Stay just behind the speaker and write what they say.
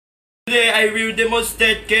Today I will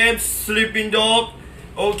demonstrate game Sleeping Dog.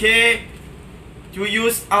 Okay, to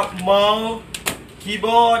use up mouse,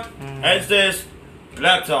 keyboard, and this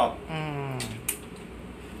laptop.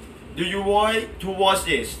 Do you want to watch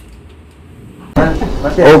this?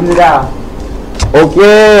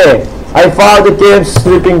 Okay, I found the game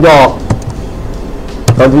Sleeping Dog.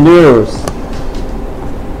 Continues.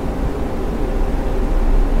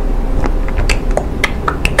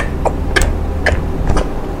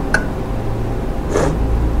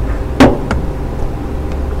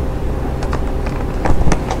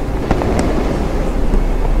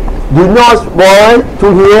 Do not want to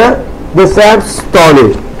hear the sad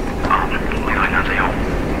story.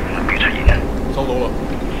 收到啦。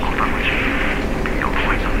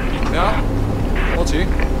咩啊？多錢？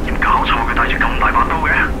搞錯佢帶住咁大把刀嘅。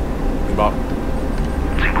明白。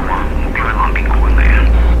政府話冇叫佢攬邊個人嚟啊？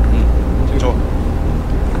清楚。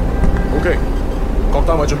OK，各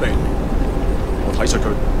單位準備，我睇實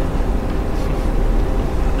佢。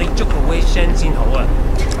你捉個 Wei Shen 先好啊！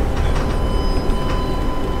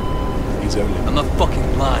 I'm not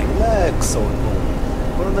fucking lying. Relax, old boy.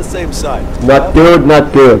 We're on the same side. Not good,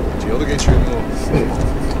 not good. 條友都幾串喎。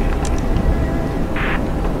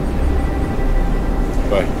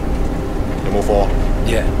喂，有冇貨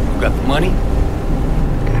Yeah, you got the money?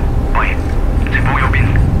 喂，政府右邊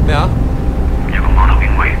咩啊？有個碼頭警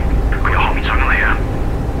衛，佢由後面上緊嚟啊！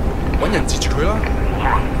揾人截住佢啦！冇可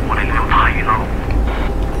能，我哋呢度太遠啦。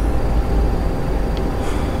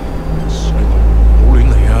細路，唔好亂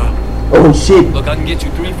嚟啊！ Oh shit! Look, I can get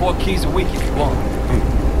you 3-4 keys a week if you want.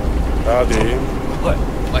 睇下點？ What?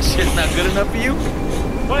 My shit's not good enough for you?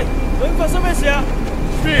 喂，究竟發生咩事啊？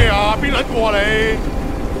咩啊？邊撚個啊你？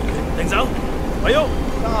停手！咪喐！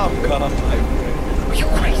 Calm, my friend. Are you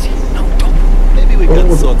crazy? No, don't. Maybe we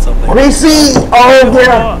can sort something. Crazy! Oh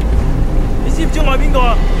yeah! 你知唔知我係邊個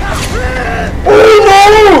啊？ Oh no!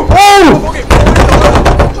 Oh!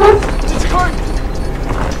 截住佢！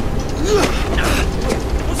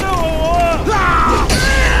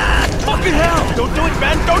 Fucking hell! Don't do it,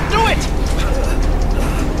 man! Don't do it!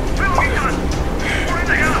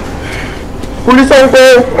 Police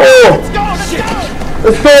uncle! Oh!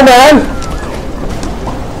 Let's go, man!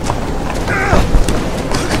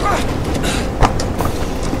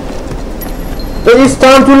 It is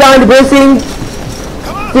time to land the bracing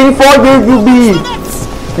thing for WB.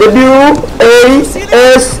 WASB.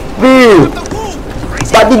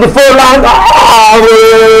 But in the four line.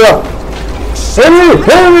 Hey!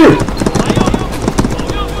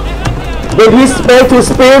 Then he space to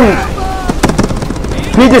spin.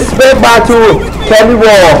 He just space bar to carry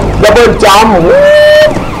wall. Double jump.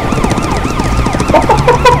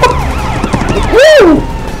 Woo!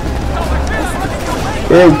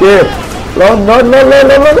 Okay. Run.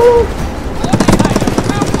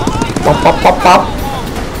 Pop.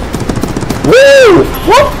 Woo!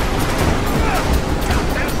 Whoop!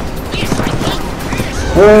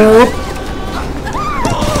 Whoop!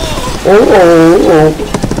 Oh.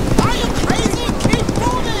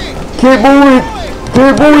 Keep moving.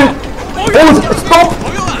 Oh, stop.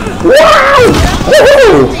 Wow.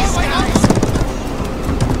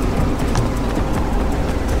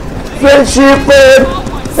 Friendship, friend.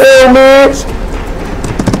 Hey, man.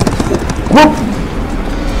 Whoop.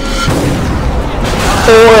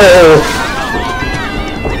 Oh.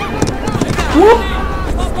 Whoop.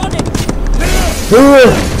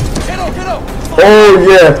 Oh,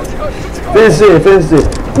 yeah. Fancy.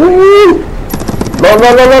 Woo. Run.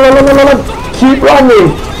 Keep running.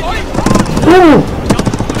 Woo.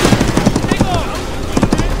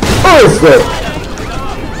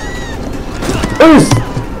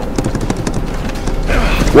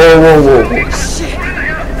 Whoa.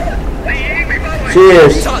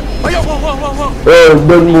 Cheers. Oh,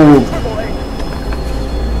 don't move.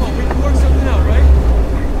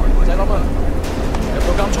 唔使諗啊，入到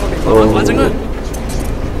監倉嚟反正啦。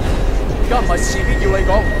而家唔係事必要你講，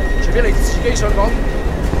除非你自己想講，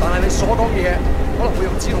但係你所講嘅嘢可能會用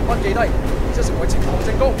紙同筆記低，即係成為呈堂證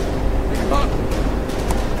供，你明白？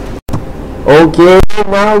 Okay,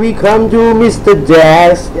 now we come to Mr.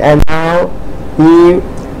 Jazz, and now he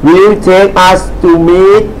will take us to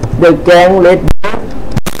meet the gang leader.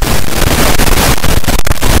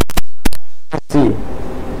 See,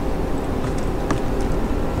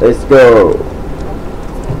 let's go.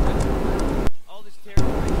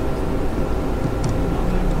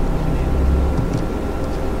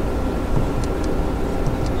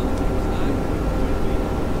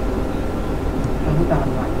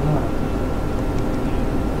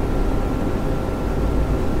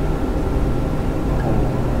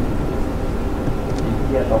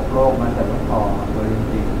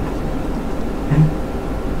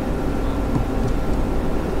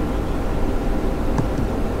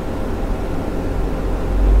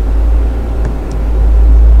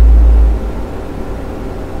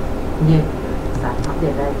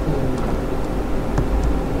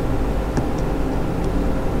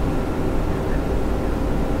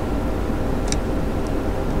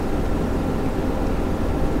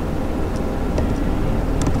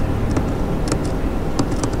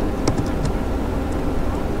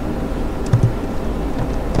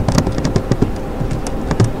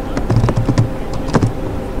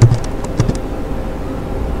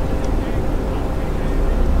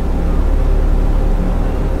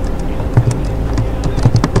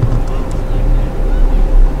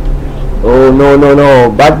 No,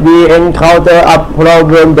 but we encounter a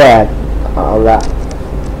problem that เอาละ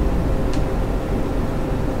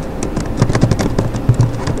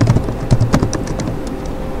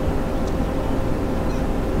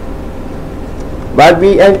but we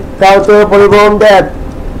encounter a problem that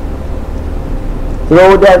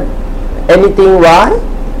throw that anything right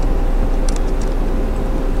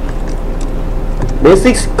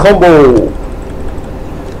basics combo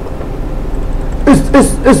is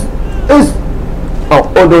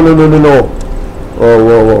oh no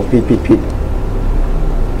ohผิด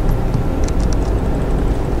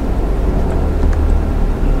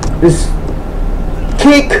this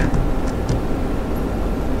kick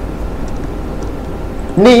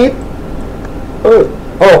need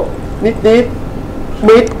need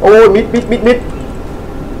mid oh mid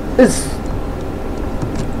this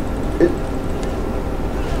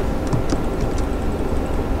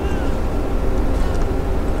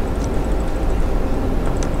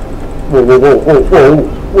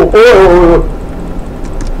whoa.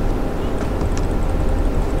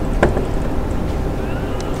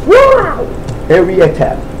 Wow! Heavy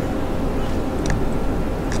attack.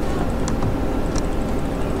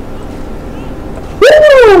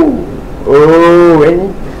 Woo! Oh,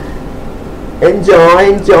 enjoy.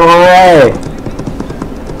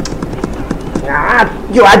 Ah,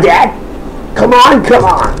 you are dead. Come on.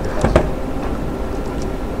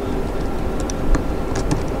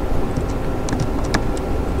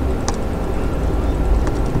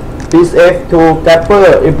 This F to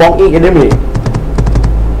capture a blocking enemy.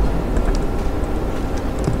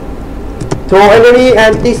 To enemy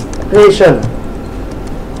anticipation.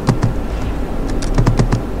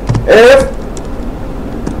 F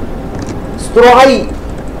strike.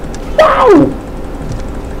 Wow.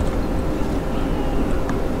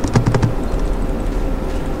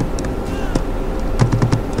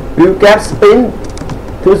 Will gap spin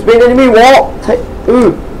to spin enemy wall.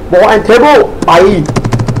 Ball and table. Bye.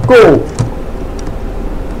 Go!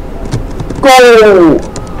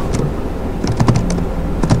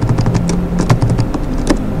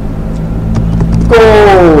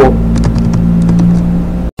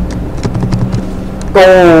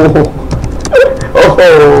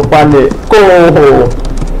 Oh, funny. Go!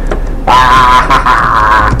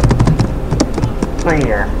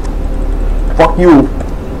 Fuck you.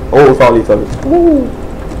 Oh, sorry. Woo.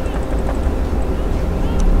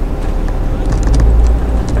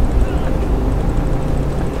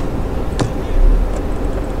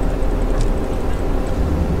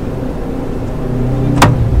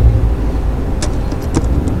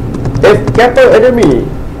 Capture enemy.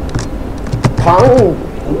 Tongue.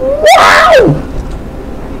 Wow.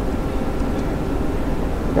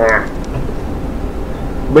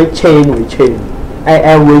 We chain. I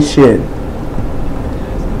am vision.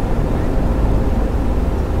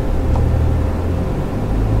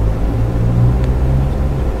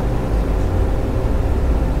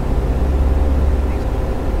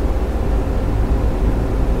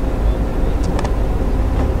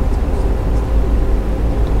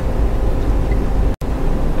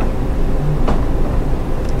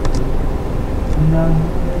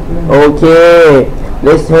 Okay,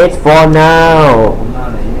 let's head for now.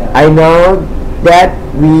 I know that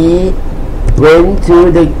we went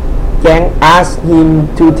to the gang, asked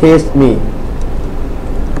him to test me.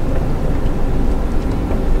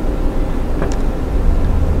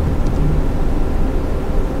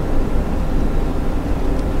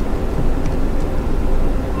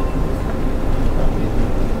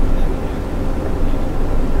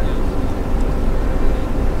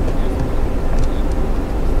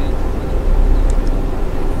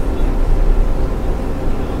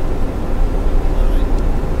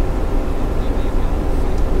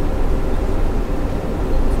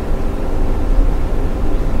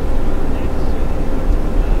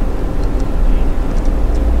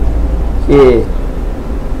 Okay.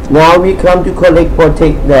 Now we come to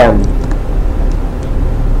protect them.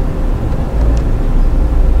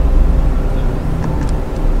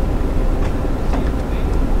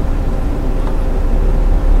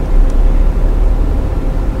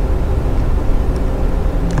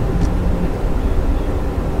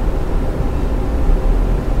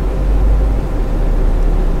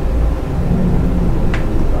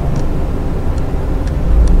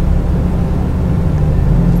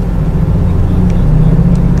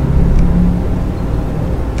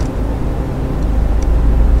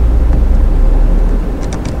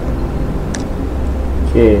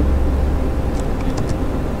 Okay.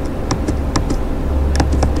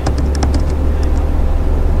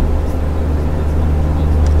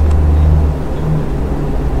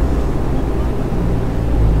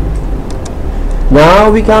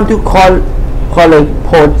 Now we come to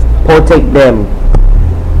protect them.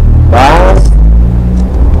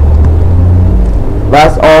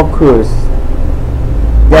 But of course,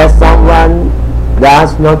 that someone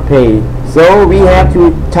does not pay, so we have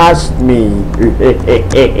to touch me.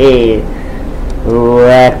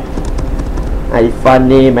 I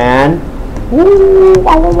funny man.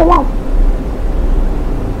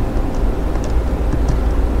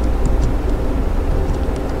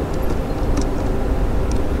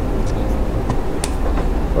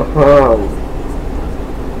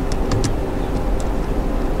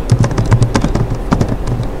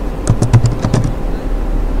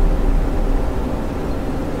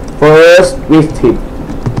 First visit.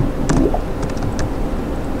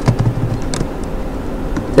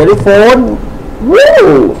 Telephone.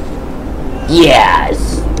 Woo!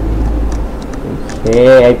 Yes.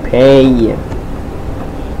 Okay, I pay.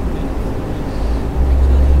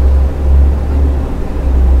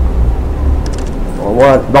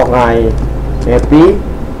 What dog I happy?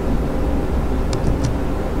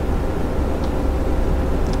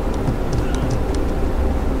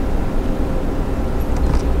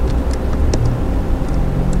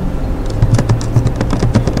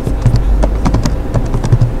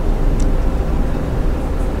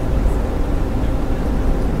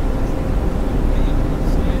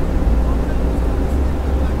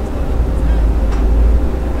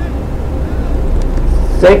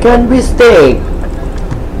 Second mistake.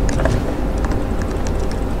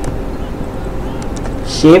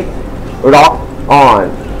 Shift lock on.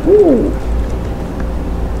 Ooh.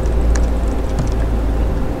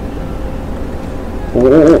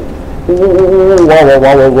 Whoa.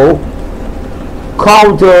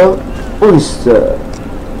 Counter booster.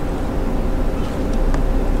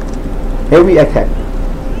 Heavy attack.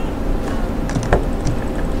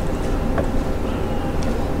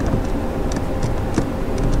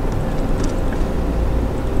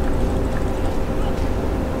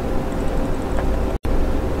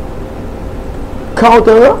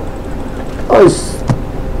 Counter us.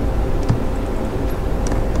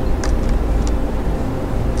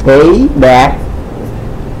 Pay back.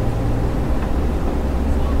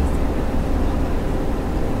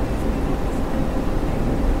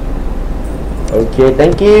 Okay,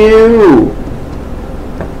 thank you.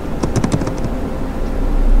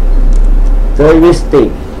 Service.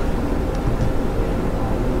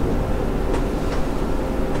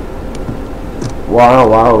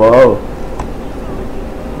 Wow. Oh.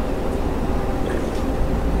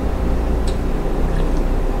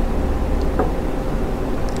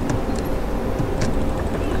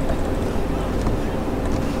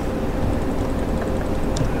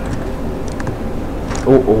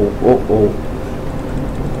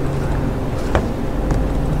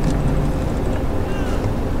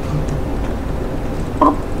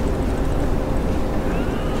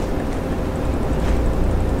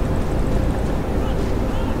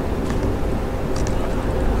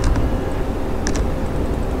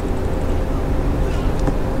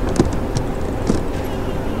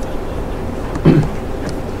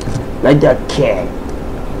 Like that cat.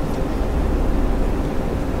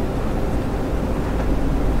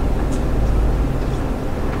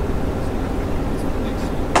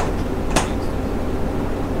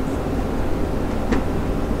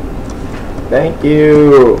 Thank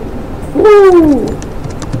you. Woo.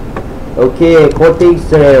 Okay, coating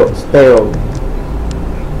stale.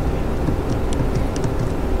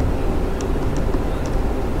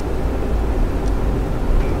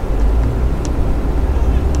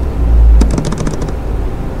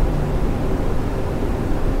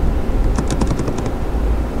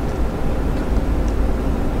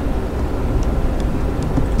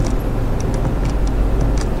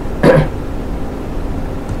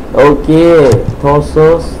 Okay,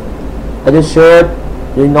 torsos. Other shirt,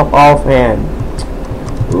 you knock off hand.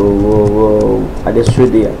 Whoa. Other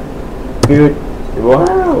shirt there. Good.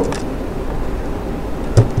 Wow.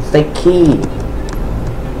 Sticky.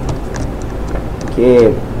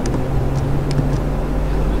 Okay.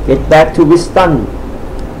 Get back to Wiston.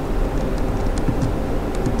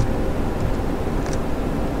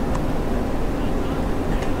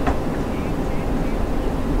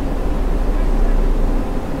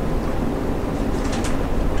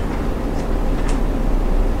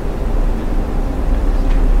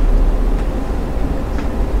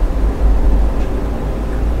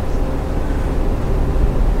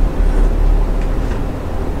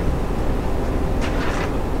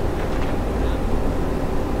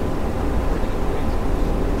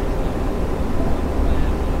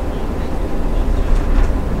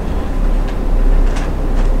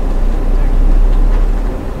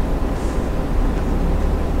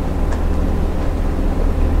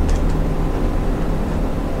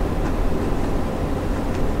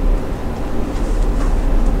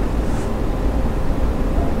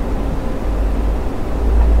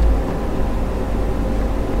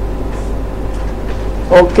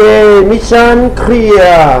 Okay, mission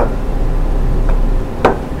clear.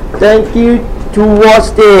 Thank you to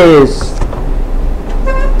watch this.